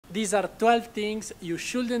These are 12 things you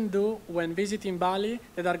shouldn't do when visiting Bali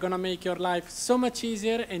that are gonna make your life so much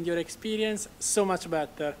easier and your experience so much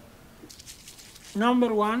better.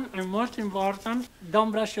 Number 1, and most important,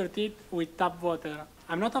 don't brush your teeth with tap water.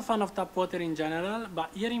 I'm not a fan of tap water in general, but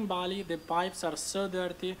here in Bali the pipes are so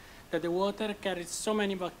dirty that the water carries so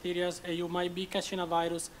many bacteria and you might be catching a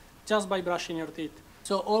virus just by brushing your teeth.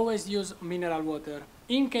 So always use mineral water.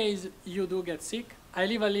 In case you do get sick, I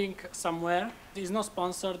leave a link somewhere. It's not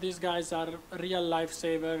sponsored, these guys are real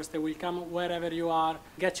lifesavers. They will come wherever you are,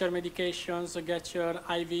 get your medications, get your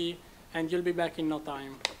IV, and you'll be back in no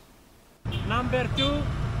time. Number 2,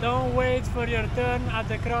 don't wait for your turn at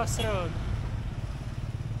the crossroad.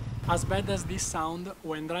 As bad as this sounds,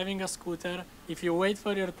 when driving a scooter, if you wait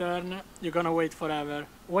for your turn, you're gonna wait forever.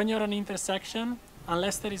 When you're on an intersection,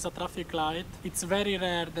 unless there is a traffic light, it's very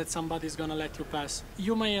rare that somebody's gonna let you pass.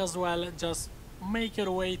 You may as well just make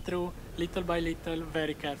your way through little by little,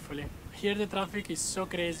 very carefully. Here the traffic is so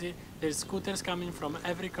crazy, there's scooters coming from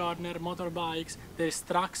every corner, motorbikes, there's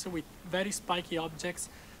trucks with very spiky objects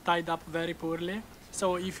tied up very poorly.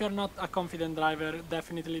 So if you're not a confident driver,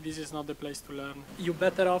 definitely this is not the place to learn. You're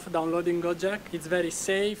better off downloading Gojek. It's very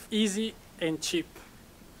safe, easy and cheap.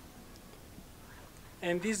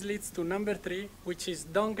 And this leads to number 3, which is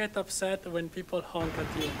don't get upset when people honk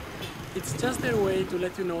at you. It's just their way to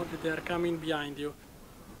let you know that they are coming behind you.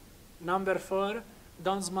 Number 4,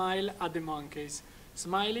 don't smile at the monkeys.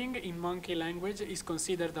 Smiling in monkey language is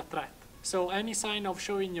considered a threat. So any sign of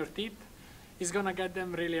showing your teeth is gonna get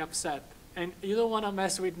them really upset. And you don't wanna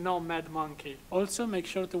mess with no mad monkey. Also make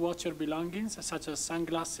sure to watch your belongings such as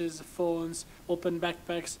sunglasses, phones, open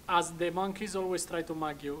backpacks, as the monkeys always try to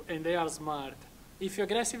mug you and they are smart. If you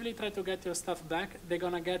aggressively try to get your stuff back, they're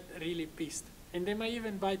gonna get really pissed. And they might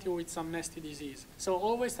even bite you with some nasty disease. So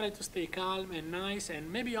always try to stay calm and nice and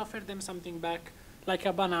maybe offer them something back, like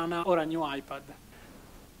a banana or a new iPad.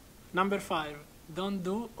 Number 5, don't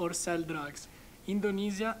do or sell drugs.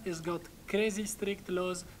 Indonesia has got crazy strict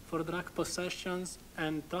laws for drug possessions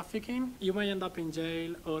and trafficking. You may end up in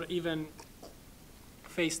jail or even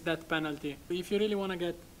face death penalty. If you really want to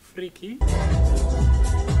get freaky,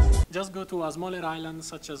 just go to a smaller island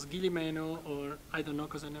such as Gilimeno or I don't know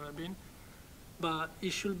because I've never been, but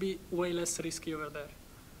it should be way less risky over there.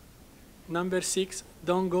 Number 6,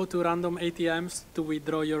 don't go to random ATMs to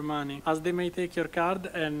withdraw your money, as they may take your card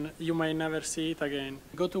and you may never see it again.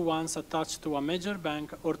 Go to ones attached to a major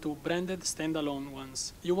bank or to branded standalone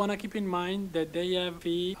ones. You want to keep in mind that they have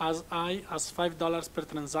fee as high as $5 per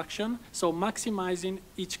transaction, so maximizing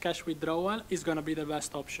each cash withdrawal is going to be the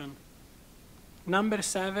best option. Number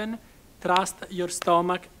 7, trust your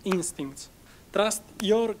stomach instincts. Trust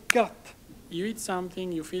your gut. You eat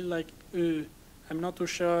something, you feel like, I'm not too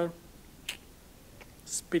sure,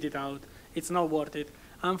 spit it out. It's not worth it.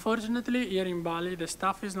 Unfortunately, here in Bali, the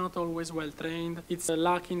staff is not always well trained. It's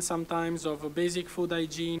lacking sometimes of basic food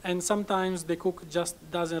hygiene, and sometimes the cook just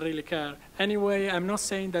doesn't really care. Anyway, I'm not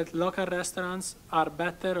saying that local restaurants are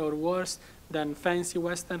better or worse than fancy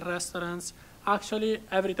Western restaurants. Actually,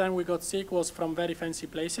 every time we got sick was from very fancy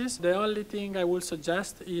places. The only thing I would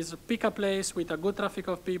suggest is pick a place with a good traffic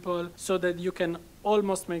of people so that you can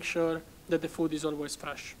almost make sure that the food is always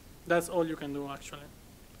fresh. That's all you can do, actually.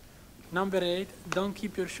 Number 8, don't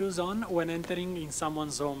keep your shoes on when entering in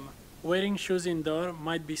someone's home. Wearing shoes indoor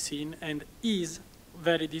might be seen and is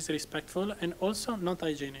very disrespectful and also not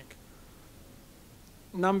hygienic.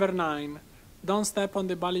 Number 9, don't step on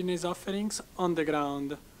the Balinese offerings on the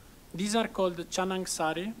ground. These are called Chanang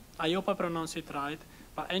Sari. I hope I pronounce it right.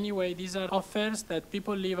 But anyway, these are offers that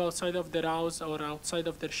people leave outside of their house or outside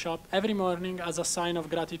of their shop every morning as a sign of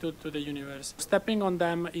gratitude to the universe. Stepping on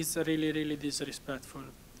them is really, really disrespectful.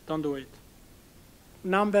 Don't do it.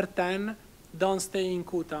 Number 10, don't stay in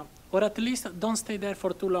Kuta. Or at least don't stay there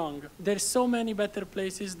for too long. There's so many better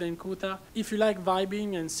places than Kuta. If you like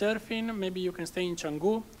vibing and surfing, maybe you can stay in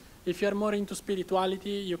Canggu. If you're more into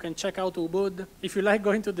spirituality, you can check out Ubud. If you like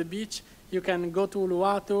going to the beach, you can go to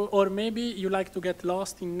Uluwatu. Or maybe you like to get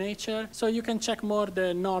lost in nature, so you can check more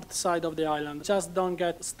the north side of the island. Just don't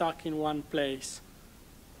get stuck in one place.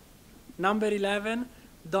 Number 11,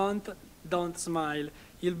 don't smile.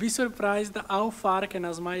 You'll be surprised how far can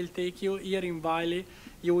a smile take you here in Bali.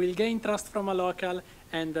 You will gain trust from a local,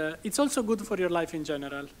 and it's also good for your life in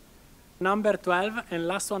general. Number 12, and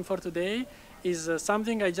last one for today, is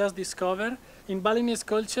something I just discovered. In Balinese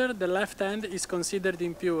culture, the left hand is considered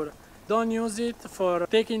impure. Don't use it for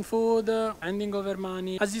taking food, handing over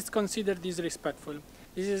money, as it's considered disrespectful.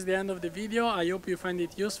 This is the end of the video. I hope you find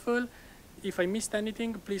it useful. If I missed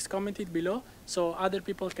anything, please comment it below so other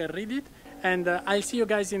people can read it. And I'll see you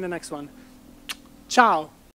guys in the next one. Ciao!